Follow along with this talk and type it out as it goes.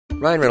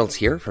Ryan Reynolds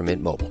here from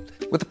Mint Mobile.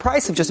 With the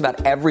price of just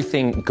about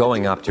everything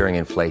going up during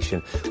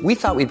inflation, we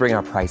thought we'd bring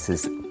our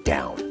prices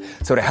down.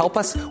 So to help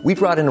us, we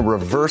brought in a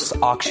reverse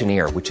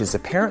auctioneer, which is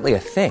apparently a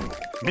thing.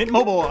 Mint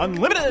Mobile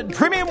Unlimited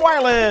Premium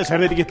Wireless. How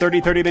to get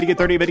 30, 30, bit to get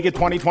 30, bit to get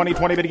 20, 20,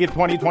 20, bit to get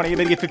 20, 20,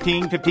 bit to get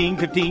 15, 15,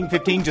 15,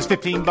 15, just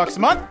 $15 a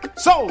month?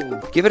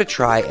 Sold! Give it a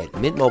try at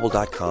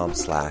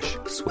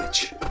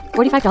mintmobile.com/switch.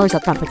 $45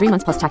 up front for 3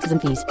 months plus taxes and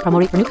fees. Promo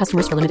rate for new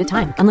customers for limited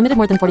time. Unlimited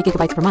more than 40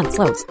 gigabytes per month.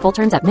 Slows full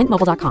terms at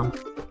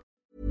mintmobile.com.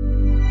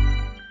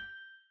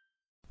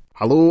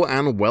 Hello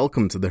and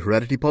welcome to the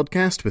Heredity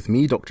Podcast with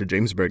me, Dr.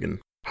 James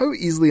Bergen. How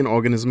easily an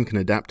organism can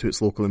adapt to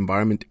its local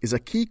environment is a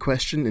key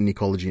question in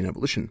ecology and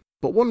evolution.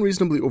 But one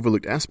reasonably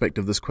overlooked aspect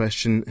of this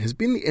question has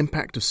been the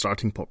impact of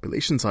starting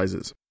population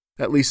sizes.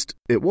 At least,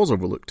 it was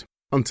overlooked,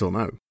 until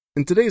now.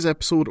 In today's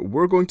episode,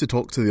 we're going to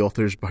talk to the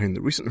authors behind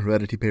the recent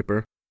Heredity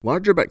paper,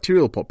 Larger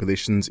Bacterial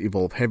Populations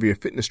Evolve Heavier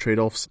Fitness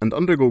Trade-offs and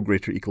Undergo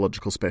Greater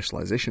Ecological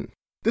Specialization.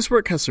 This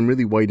work has some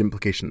really wide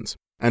implications,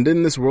 and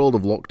in this world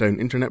of lockdown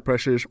internet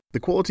pressures,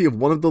 the quality of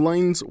one of the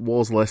lines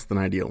was less than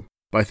ideal.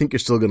 But I think you're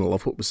still going to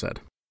love what was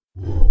said.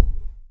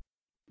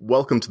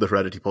 Welcome to the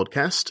Heredity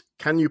Podcast.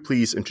 Can you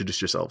please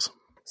introduce yourselves?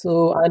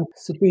 So I'm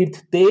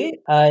Supreet Dey.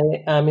 I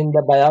am in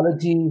the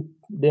biology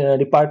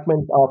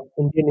department of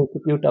Indian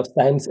Institute of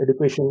Science,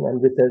 Education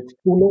and Research,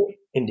 Pune,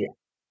 India.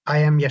 I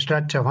am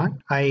Yashraj Chauhan.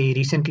 I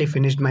recently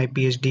finished my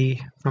PhD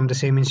from the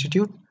same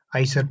institute,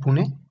 IISER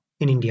Pune,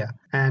 in India.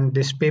 And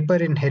this paper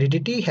in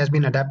Heredity has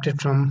been adapted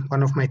from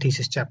one of my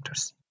thesis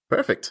chapters.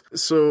 Perfect.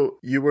 So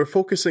you were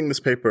focusing this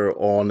paper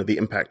on the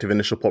impact of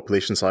initial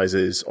population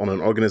sizes on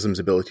an organism's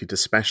ability to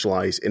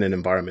specialize in an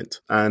environment.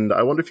 And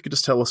I wonder if you could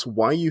just tell us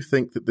why you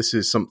think that this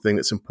is something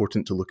that's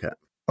important to look at.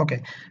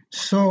 Okay,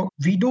 so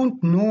we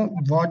don't know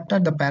what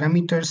are the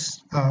parameters,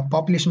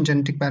 population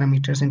genetic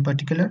parameters in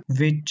particular,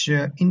 which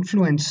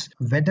influence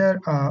whether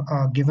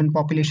a given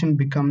population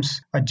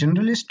becomes a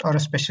generalist or a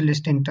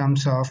specialist in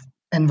terms of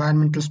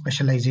environmental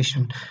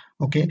specialization.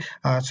 Okay,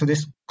 so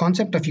this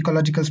concept of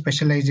ecological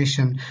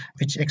specialization,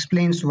 which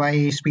explains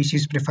why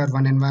species prefer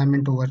one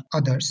environment over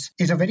others,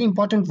 is a very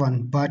important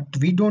one, but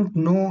we don't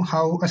know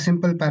how a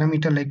simple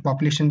parameter like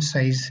population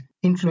size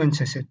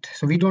influences it.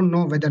 So we don't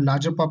know whether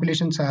larger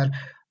populations are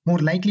more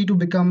likely to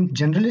become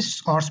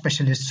generalists or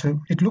specialists.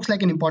 So it looks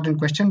like an important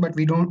question, but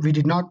we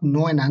did not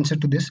know an answer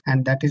to this,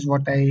 and that is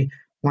what I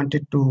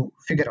wanted to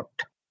figure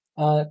out.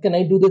 Can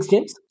I do this,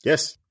 James?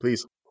 Yes,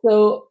 please.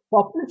 So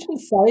population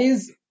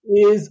size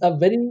is a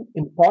very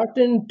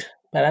important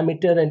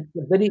parameter and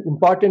a very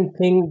important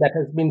thing that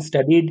has been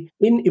studied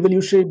in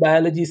evolutionary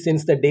biology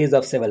since the days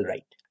of Sewell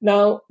Wright.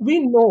 Now, we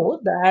know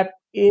that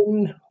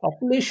in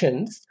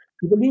populations,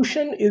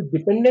 evolution is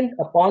dependent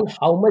upon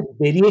how much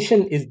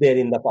variation is there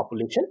in the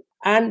population.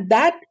 And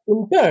that,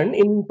 in turn,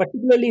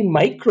 particularly in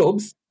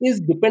microbes, is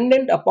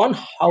dependent upon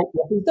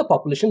what is the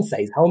population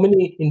size, how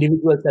many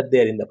individuals are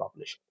there in the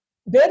population.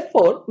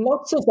 Therefore,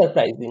 not so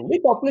surprisingly,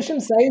 population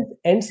size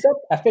ends up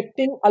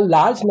affecting a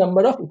large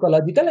number of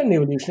ecological and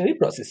evolutionary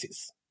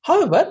processes.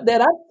 However,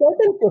 there are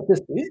certain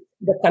processes,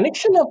 the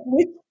connection of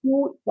which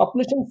to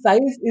population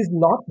size is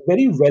not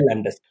very well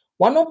understood.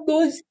 One of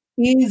those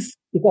is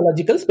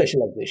ecological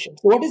specialization.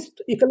 So what is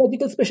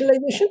ecological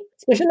specialization?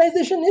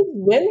 Specialization is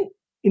when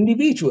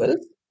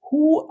individuals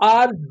who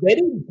are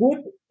very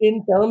good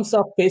in terms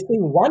of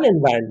facing one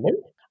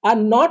environment are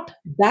not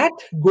that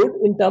good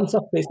in terms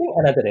of facing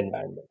another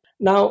environment.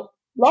 Now,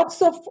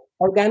 lots of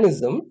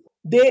organisms,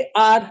 they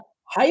are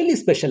highly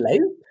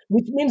specialized,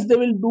 which means they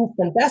will do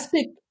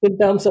fantastic in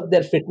terms of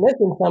their fitness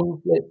in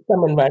some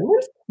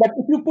environments. But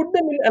if you put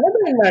them in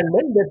another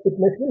environment, their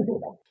fitness will go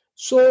down.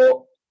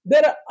 So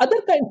there are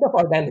other kinds of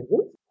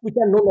organisms, which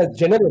are known as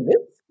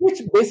generalists,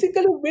 which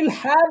basically will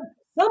have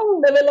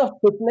some level of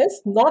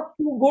fitness, not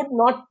too good,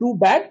 not too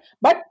bad,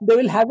 but they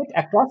will have it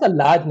across a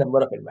large number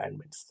of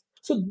environments.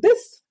 So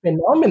this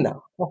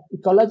phenomena of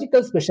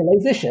ecological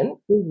specialization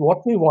is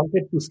what we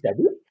wanted to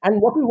study.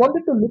 And what we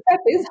wanted to look at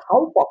is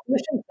how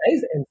population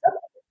size ends up.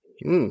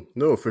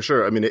 No, for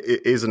sure. I mean,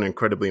 it is an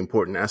incredibly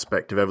important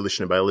aspect of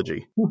evolutionary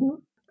biology.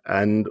 Mm-hmm.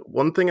 And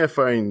one thing I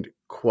found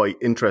quite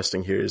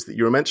interesting here is that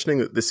you were mentioning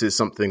that this is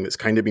something that's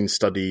kind of been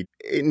studied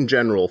in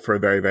general for a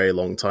very, very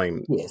long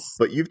time. Yes.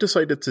 But you've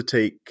decided to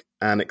take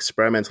an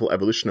experimental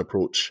evolution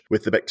approach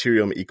with the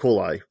bacterium E.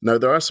 coli. Now,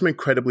 there are some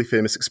incredibly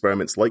famous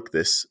experiments like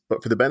this,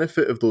 but for the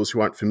benefit of those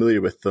who aren't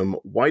familiar with them,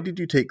 why did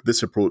you take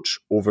this approach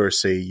over,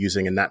 say,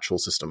 using a natural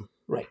system?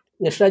 Right.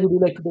 Yashraj, would you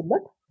like to do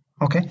that?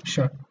 Okay,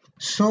 sure.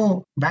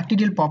 So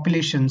bacterial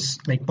populations,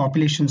 like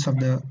populations of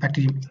the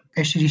bacterium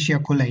Escherichia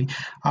coli,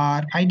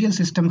 are ideal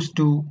systems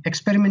to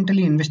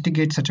experimentally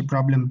investigate such a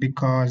problem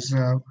because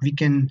we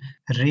can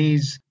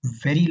raise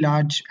very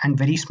large and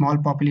very small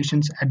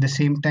populations at the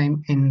same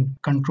time in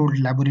controlled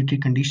laboratory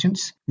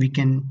conditions. We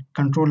can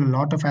control a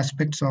lot of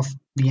aspects of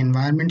the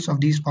environments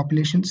of these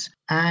populations,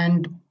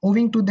 and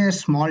owing to their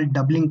small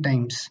doubling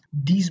times,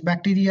 these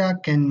bacteria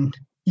can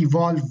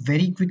evolve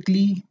very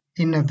quickly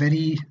in a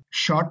very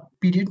short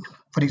period.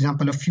 For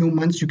example, a few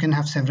months, you can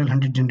have several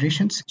hundred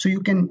generations. So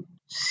you can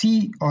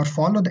see or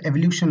follow the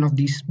evolution of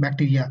these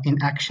bacteria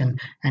in action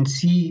and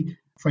see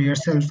for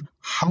yourself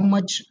how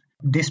much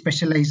they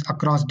specialize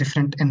across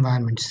different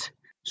environments.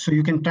 So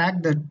you can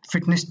track the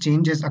fitness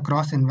changes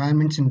across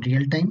environments in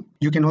real time.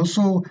 You can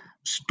also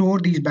store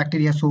these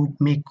bacteria, so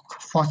make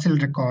fossil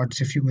records,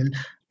 if you will,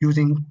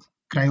 using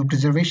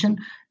cryopreservation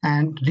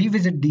and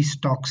revisit these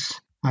stocks.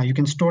 You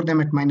can store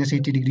them at minus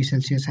 80 degrees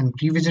Celsius and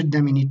revisit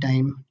them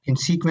anytime. You can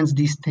sequence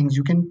these things.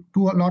 You can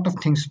do a lot of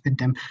things with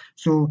them.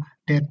 So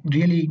they're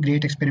really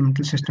great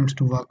experimental systems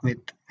to work with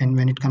and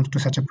when it comes to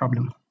such a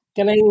problem.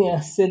 Can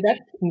I say that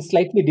in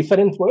slightly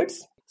different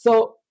words?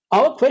 So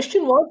our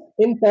question was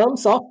in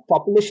terms of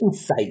population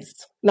size.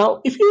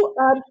 Now, if you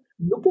are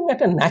looking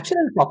at a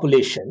natural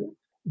population,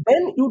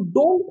 then you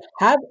don't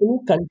have any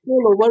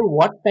control over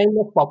what kind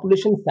of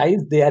population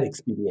size they are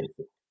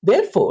experiencing.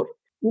 Therefore,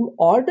 in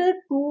order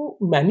to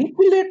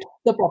manipulate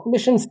the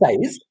population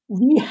size,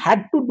 we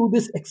had to do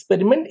this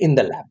experiment in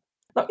the lab.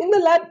 Now, in the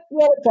lab,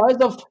 we have a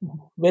choice of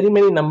very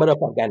many number of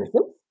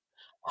organisms.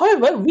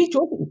 However, we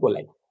chose E.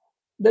 coli.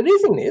 The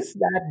reason is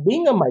that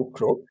being a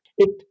microbe,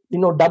 it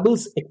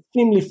doubles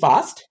extremely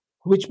fast,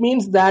 which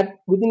means that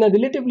within a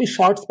relatively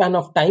short span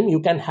of time,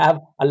 you can have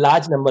a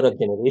large number of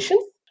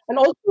generations. And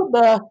also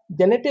the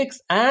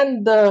genetics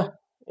and the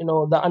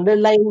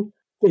underlying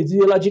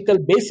physiological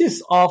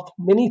basis of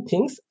many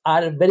things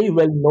are very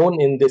well known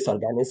in this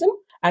organism.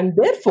 And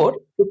therefore,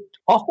 it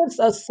offers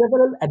us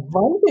several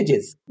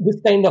advantages,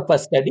 this kind of a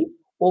study,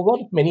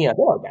 over many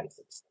other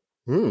organisms.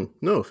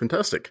 No,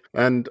 fantastic.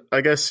 And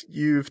I guess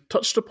you've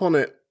touched upon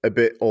it a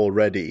bit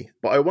already,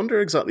 but I wonder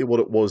exactly what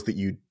it was that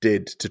you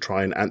did to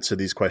try and answer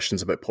these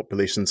questions about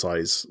population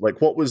size.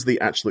 Like, what was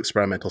the actual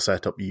experimental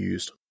setup you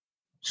used?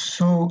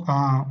 So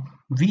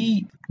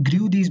we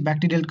grew these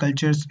bacterial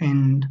cultures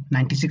in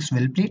 96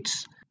 well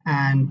plates,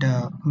 and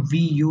we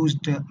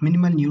used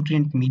minimal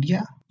nutrient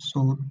media.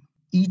 So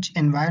each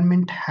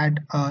environment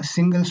had a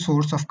single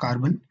source of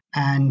carbon,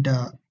 and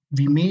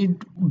we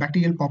made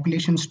bacterial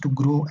populations to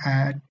grow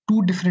at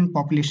two different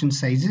population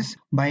sizes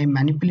by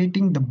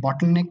manipulating the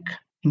bottleneck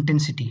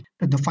intensity,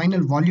 the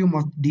final volume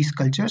of these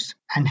cultures,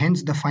 and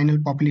hence the final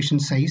population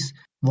size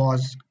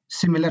was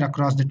similar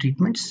across the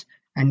treatments.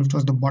 And it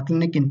was the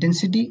bottleneck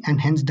intensity and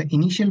hence the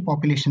initial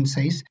population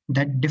size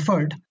that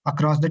differed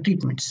across the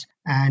treatments.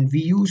 And we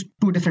used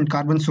two different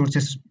carbon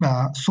sources,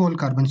 sole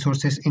carbon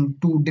sources in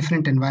two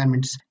different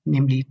environments,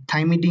 namely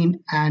thymidine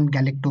and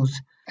galactose,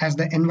 as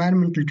the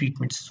environmental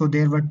treatments. So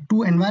there were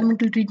two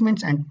environmental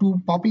treatments and two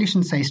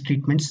population size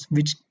treatments,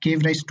 which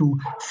gave rise to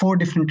 4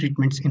 different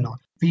treatments in all.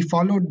 We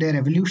followed their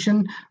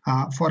evolution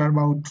for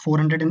about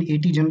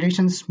 480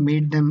 generations,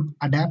 made them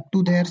adapt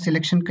to their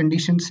selection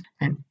conditions,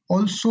 and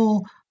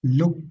also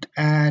looked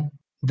at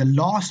the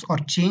loss or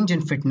change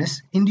in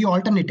fitness in the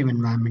alternative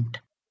environment.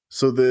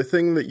 So the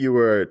thing that you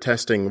were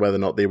testing whether or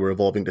not they were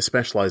evolving to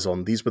specialize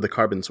on, these were the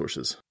carbon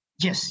sources?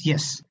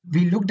 Yes.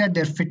 We looked at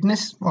their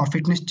fitness or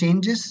fitness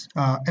changes,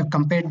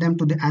 compared them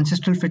to the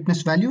ancestral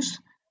fitness values,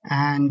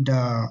 and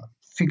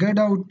figured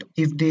out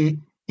if they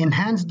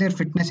enhanced their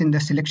fitness in the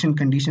selection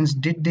conditions,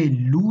 did they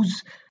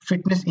lose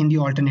fitness in the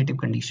alternative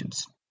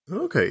conditions?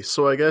 Okay,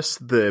 so I guess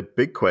the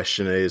big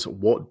question is,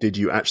 what did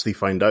you actually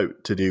find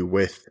out to do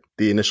with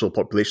the initial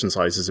population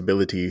size's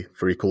ability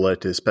for E. coli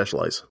to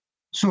specialize?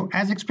 So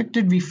as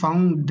expected, we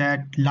found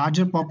that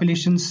larger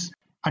populations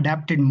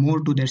adapted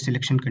more to their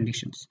selection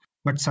conditions.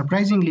 But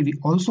surprisingly, we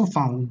also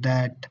found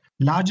that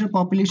larger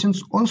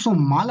populations also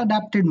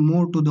maladapted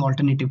more to the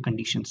alternative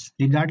conditions,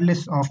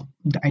 regardless of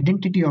the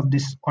identity of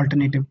this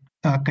alternative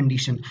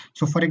condition.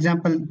 So, for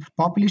example,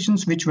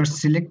 populations which were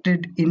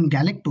selected in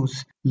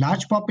galactose,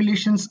 large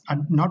populations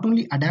not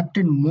only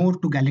adapted more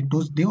to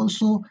galactose, they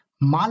also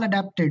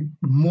maladapted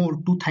more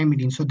to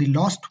thymidine. So they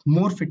lost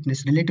more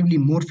fitness, relatively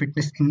more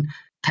fitness in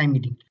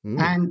thymidine,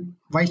 and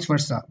vice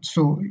versa.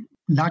 So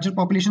larger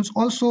populations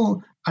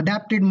also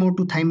adapted more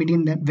to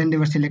thymidine than when they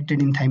were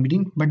selected in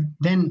thymidine, but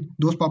then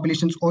those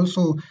populations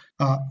also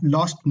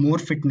lost more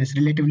fitness,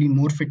 relatively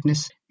more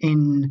fitness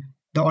in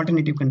the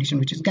alternative condition,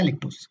 which is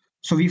galactose.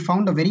 So we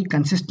found a very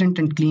consistent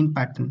and clean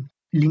pattern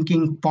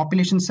linking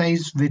population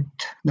size with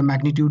the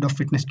magnitude of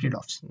fitness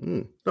trade-offs.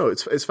 No,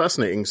 it's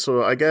fascinating.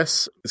 So I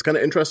guess it's kind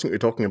of interesting what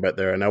you're talking about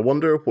there. And I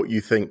wonder what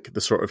you think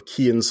the sort of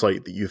key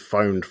insight that you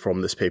found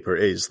from this paper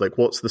is. Like,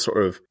 what's the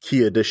sort of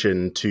key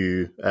addition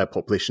to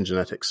population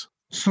genetics?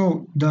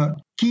 So the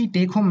key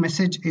take-home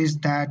message is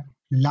that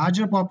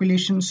larger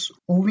populations,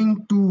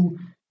 owing to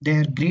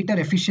their greater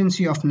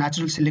efficiency of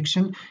natural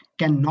selection,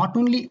 can not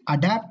only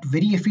adapt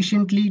very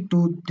efficiently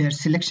to their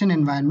selection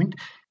environment,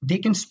 they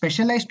can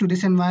specialize to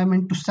this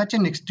environment to such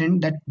an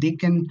extent that they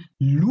can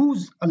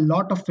lose a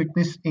lot of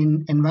fitness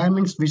in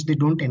environments which they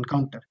don't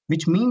encounter,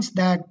 which means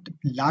that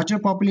larger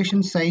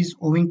population size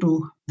owing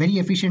to very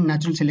efficient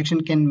natural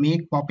selection can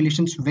make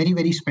populations very,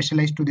 very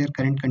specialized to their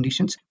current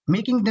conditions,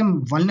 making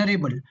them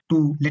vulnerable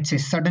to, let's say,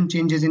 sudden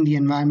changes in the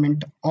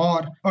environment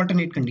or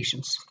alternate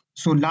conditions.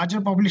 So larger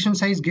population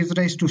size gives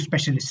rise to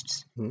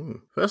specialists.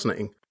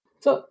 Fascinating.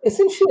 So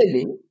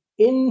essentially,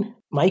 in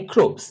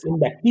microbes, in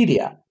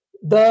bacteria,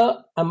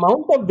 the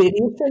amount of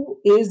variation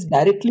is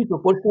directly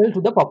proportional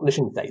to the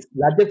population size.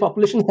 Larger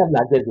populations have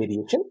larger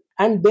variation,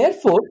 and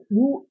therefore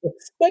you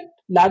expect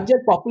larger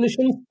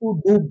populations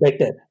to do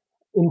better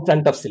in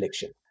front of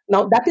selection.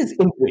 Now, that is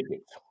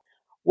intuitive.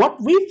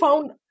 What we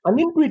found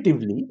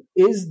unintuitively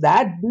is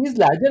that these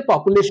larger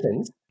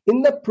populations,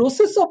 in the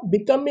process of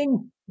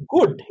becoming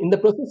good, in the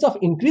process of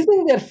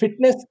increasing their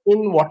fitness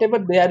in whatever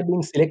they are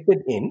being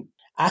selected in,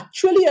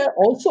 actually are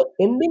also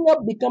ending up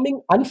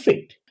becoming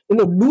unfit,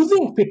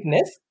 losing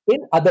fitness in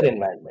other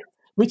environments,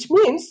 which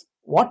means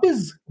what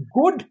is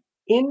good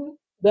in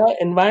the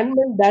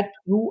environment that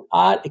you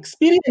are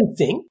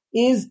experiencing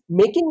is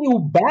making you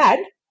bad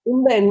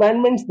in the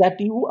environments that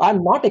you are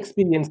not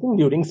experiencing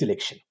during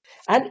selection.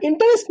 And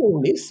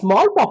interestingly,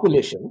 small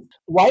populations,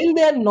 while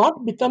they are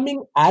not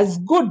becoming as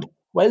good,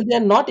 while they are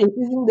not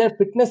increasing their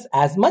fitness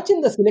as much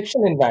in the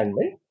selection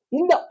environment,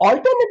 in the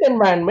alternate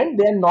environment,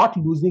 they are not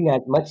losing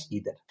as much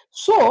either.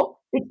 So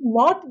it's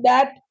not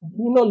that,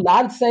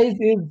 large size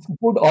is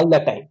good all the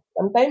time.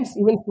 Sometimes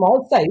even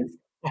small size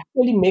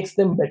actually makes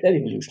them better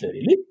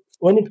evolutionarily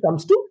when it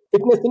comes to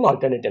fitness in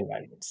alternate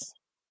environments.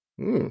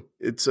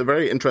 It's a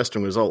very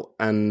interesting result.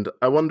 And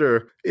I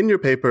wonder, in your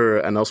paper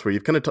and elsewhere,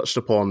 you've kind of touched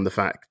upon the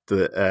fact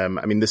that,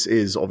 this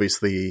is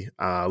obviously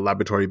a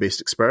laboratory-based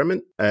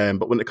experiment,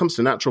 but when it comes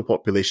to natural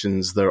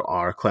populations, there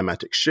are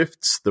climatic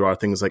shifts, there are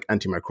things like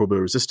antimicrobial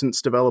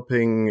resistance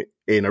developing.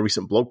 In a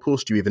recent blog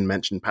post, you even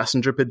mentioned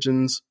passenger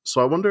pigeons.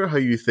 So I wonder how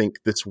you think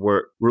this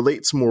work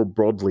relates more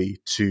broadly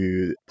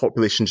to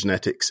population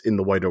genetics in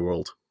the wider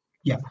world.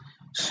 Yeah.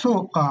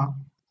 So,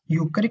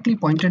 you correctly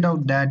pointed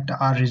out that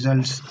our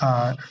results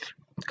are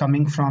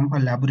coming from a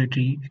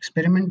laboratory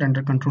experiment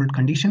under controlled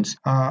conditions.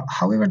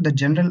 However, the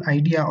general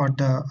idea or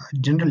the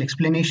general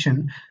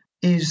explanation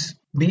is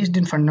based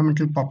in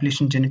fundamental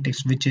population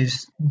genetics, which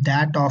is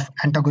that of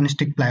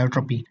antagonistic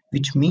pleiotropy,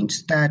 which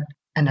means that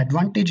an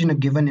advantage in a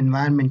given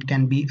environment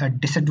can be a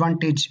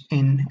disadvantage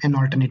in an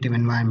alternative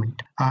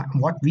environment.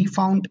 What we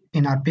found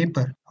in our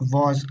paper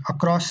was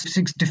across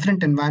 6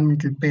 different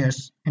environmental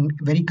pairs, and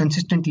very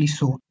consistently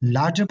so,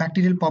 larger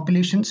bacterial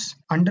populations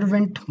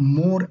underwent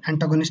more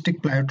antagonistic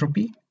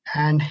pleiotropy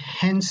and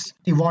hence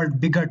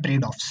evolved bigger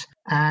trade-offs.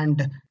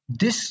 And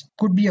this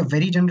could be a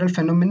very general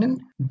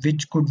phenomenon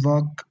which could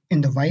work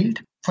in the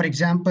wild. For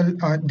example,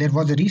 there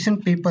was a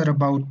recent paper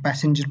about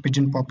passenger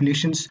pigeon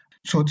populations.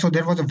 So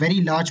there was a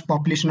very large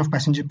population of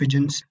passenger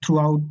pigeons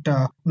throughout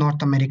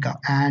North America.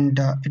 And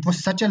it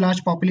was such a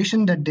large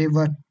population that they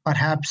were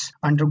perhaps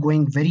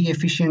undergoing very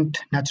efficient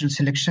natural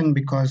selection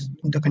because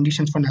the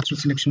conditions for natural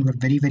selection were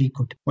very, very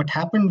good. What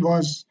happened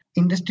was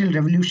Industrial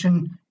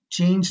Revolution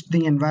changed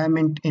the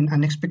environment in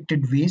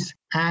unexpected ways,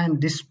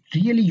 and this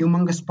really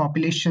humongous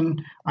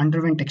population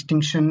underwent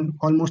extinction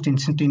almost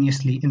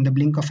instantaneously in the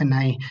blink of an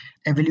eye,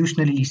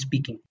 evolutionarily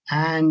speaking.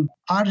 And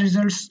our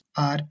results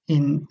are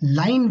in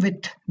line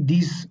with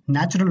these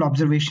natural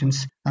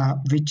observations,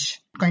 which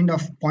kind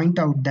of point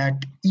out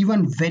that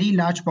even very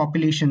large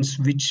populations,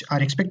 which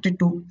are expected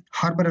to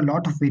harbor a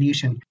lot of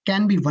variation,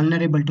 can be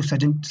vulnerable to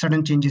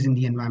sudden changes in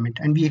the environment.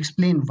 And we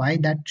explain why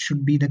that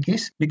should be the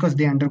case, because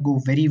they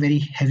undergo very, very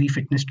heavy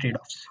fitness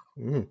trade-offs.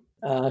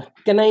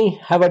 Can I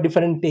have a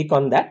different take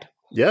on that?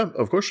 Yeah,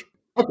 of course.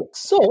 Okay,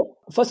 so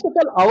first of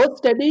all, our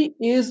study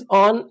is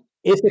on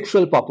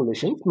asexual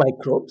populations,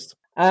 microbes,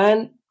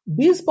 and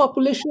these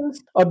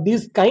populations or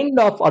these kind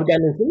of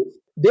organisms,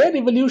 their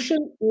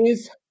evolution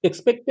is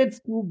expected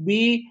to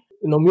be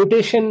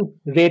mutation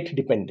rate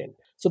dependent.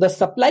 So the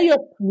supply of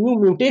new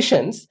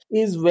mutations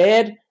is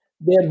where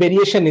their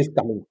variation is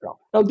coming from.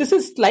 Now this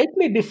is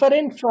slightly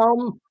different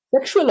from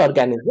sexual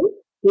organisms,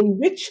 in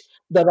which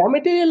the raw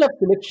material of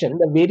selection,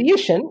 the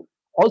variation,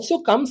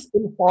 also comes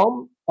in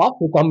form of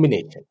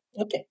recombination.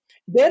 Okay.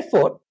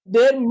 Therefore,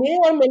 there may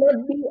or may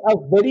not be a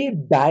very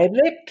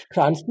direct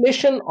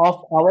translation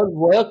of our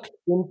work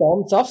in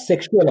terms of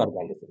sexual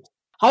organisms.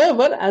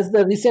 However, as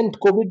the recent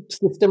COVID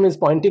system is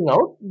pointing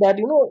out, that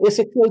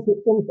asexual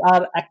systems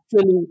are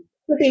actually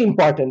pretty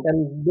important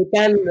and they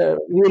can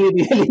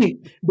really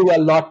do a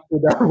lot to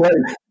the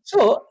world.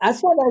 So,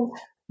 as far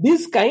as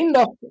these kind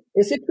of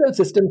asexual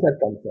systems are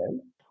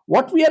concerned,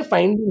 what we are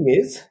finding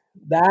is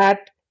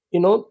that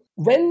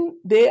when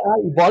they are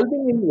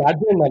evolving in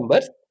larger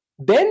numbers,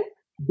 then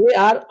they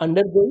are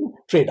undergoing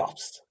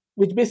trade-offs,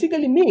 which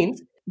basically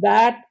means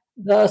that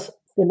the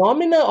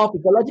phenomena of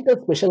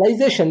ecological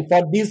specialization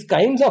for these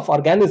kinds of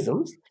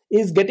organisms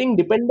is getting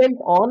dependent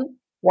on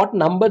what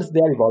numbers they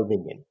are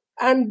evolving in.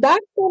 And that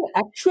can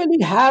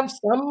actually have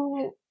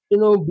some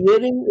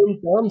bearing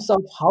in terms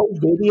of how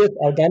various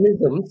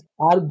organisms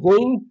are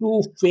going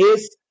to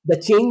face the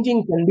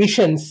changing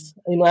conditions,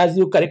 as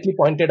you correctly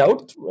pointed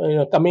out,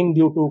 coming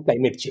due to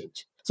climate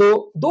change.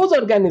 So those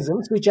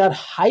organisms which are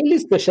highly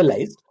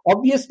specialized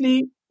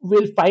obviously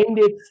will find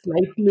it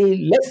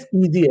slightly less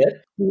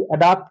easier to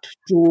adapt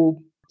to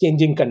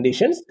changing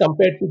conditions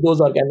compared to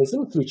those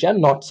organisms which are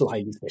not so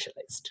highly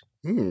specialized.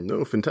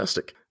 No,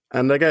 fantastic.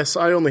 And I guess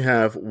I only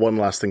have one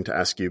last thing to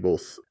ask you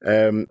both.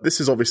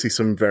 This is obviously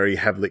some very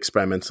heavily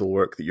experimental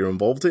work that you're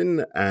involved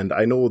in, and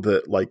I know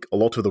that, like a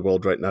lot of the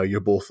world right now,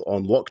 you're both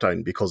on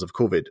lockdown because of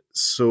COVID.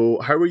 So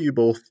how are you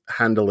both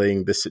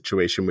handling this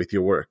situation with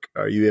your work?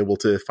 Are you able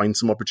to find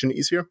some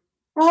opportunities here?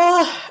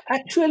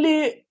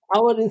 Actually,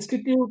 our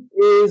institute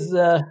is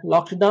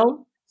locked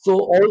down. So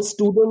all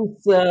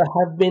students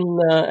have been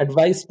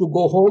advised to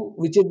go home,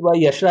 which is why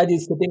Yashraj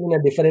is sitting in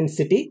a different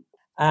city.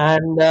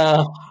 And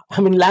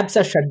labs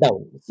are shut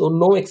down. So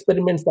no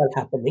experiments are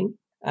happening.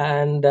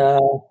 And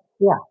so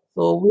we are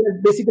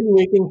basically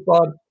waiting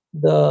for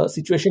the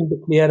situation to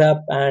clear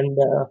up and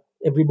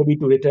everybody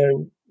to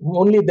return.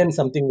 Only then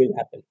something will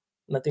happen.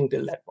 Nothing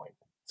till that point.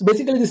 So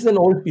basically, this is an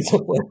old piece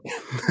of work.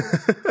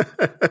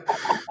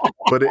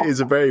 But it is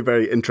a very,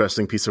 very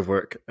interesting piece of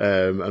work.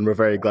 And we're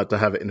very glad to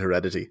have it in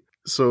Heredity.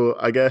 So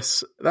I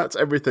guess that's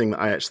everything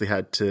that I actually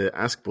had to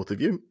ask both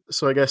of you.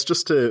 So I guess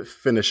just to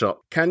finish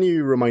up, can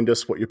you remind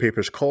us what your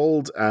paper's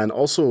called and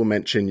also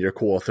mention your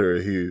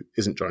co-author who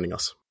isn't joining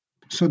us?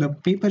 So the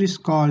paper is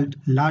called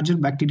Larger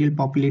Bacterial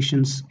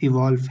Populations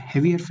Evolve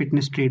Heavier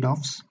Fitness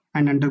Trade-offs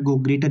and Undergo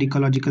Greater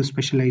Ecological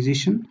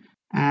Specialization.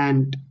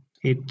 And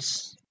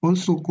it's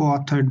also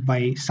co-authored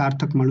by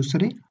Sarthak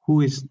Malusare,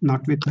 who is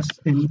not with us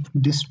in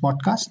this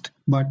podcast,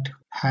 but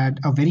had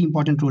a very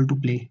important role to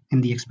play in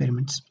the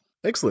experiments.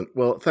 Excellent.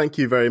 Well, thank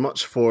you very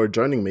much for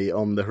joining me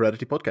on the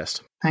Heredity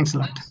podcast. Thanks a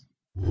lot.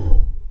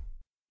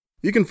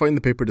 You can find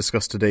the paper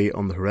discussed today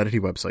on the Heredity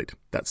website.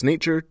 That's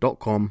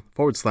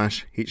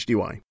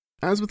nature.com/HDY.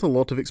 As with a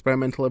lot of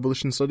experimental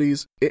evolution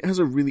studies, it has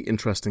a really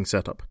interesting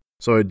setup,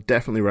 so I would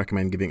definitely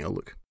recommend giving it a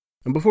look.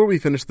 And before we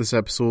finish this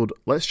episode,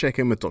 let's check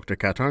in with Dr.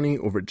 Kat Arney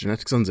over at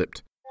Genetics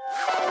Unzipped.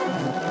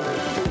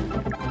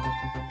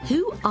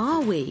 Who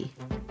are we?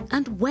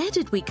 And where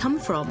did we come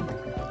from?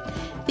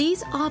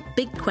 These are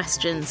big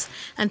questions,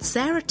 and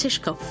Sarah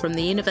Tishkoff from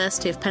the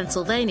University of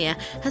Pennsylvania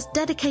has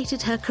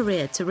dedicated her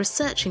career to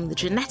researching the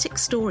genetic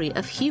story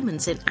of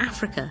humans in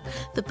Africa,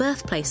 the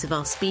birthplace of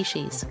our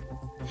species.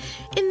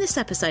 In this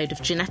episode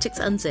of Genetics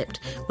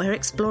Unzipped, we're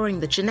exploring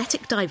the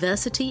genetic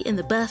diversity in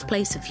the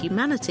birthplace of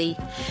humanity,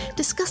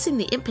 discussing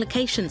the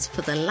implications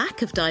for the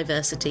lack of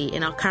diversity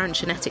in our current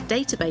genetic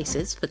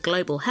databases for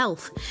global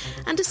health,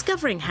 and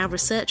discovering how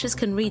researchers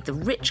can read the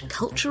rich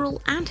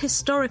cultural and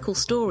historical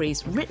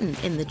stories written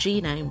in the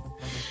genome,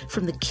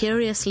 from the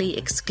curiously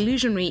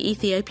exclusionary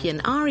Ethiopian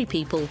Ari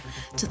people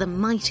to the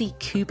mighty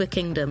Kuba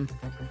Kingdom.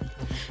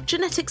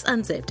 Genetics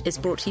Unzipped is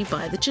brought to you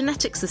by the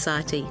Genetics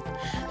Society.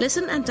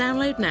 Listen and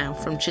download now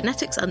from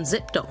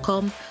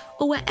geneticsunzipped.com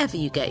or wherever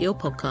you get your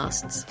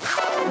podcasts.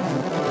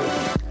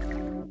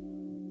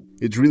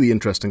 It's really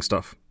interesting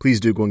stuff. Please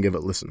do go and give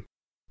it a listen.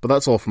 But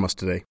that's all from us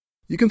today.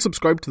 You can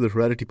subscribe to the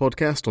Heredity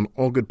podcast on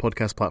all good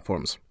podcast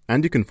platforms,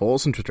 and you can follow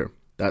us on Twitter.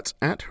 That's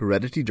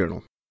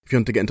 @HeredityJournal. If you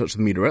want to get in touch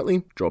with me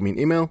directly, drop me an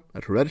email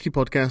at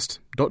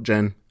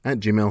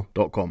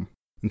hereditypodcast.gen@gmail.com.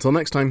 Until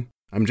next time,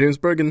 I'm James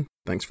Bergen.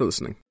 Thanks for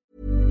listening.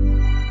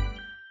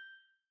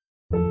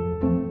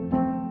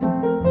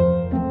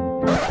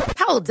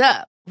 Hold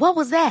up. What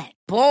was that?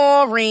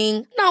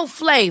 Boring. No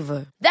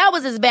flavor. That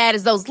was as bad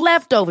as those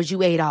leftovers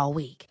you ate all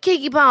week.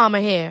 Keke Palmer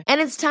here. And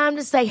it's time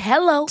to say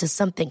hello to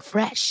something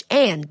fresh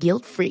and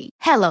guilt-free.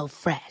 Hello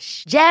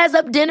Fresh. Jazz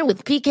up dinner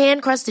with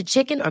pecan-crusted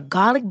chicken or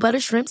garlic butter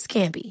shrimp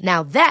scampi.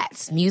 Now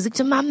that's music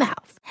to my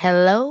mouth.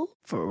 Hello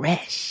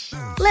Fresh.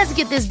 Let's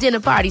get this dinner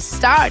party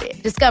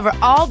started. Discover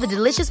all the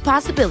delicious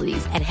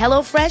possibilities at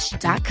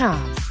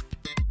HelloFresh.com.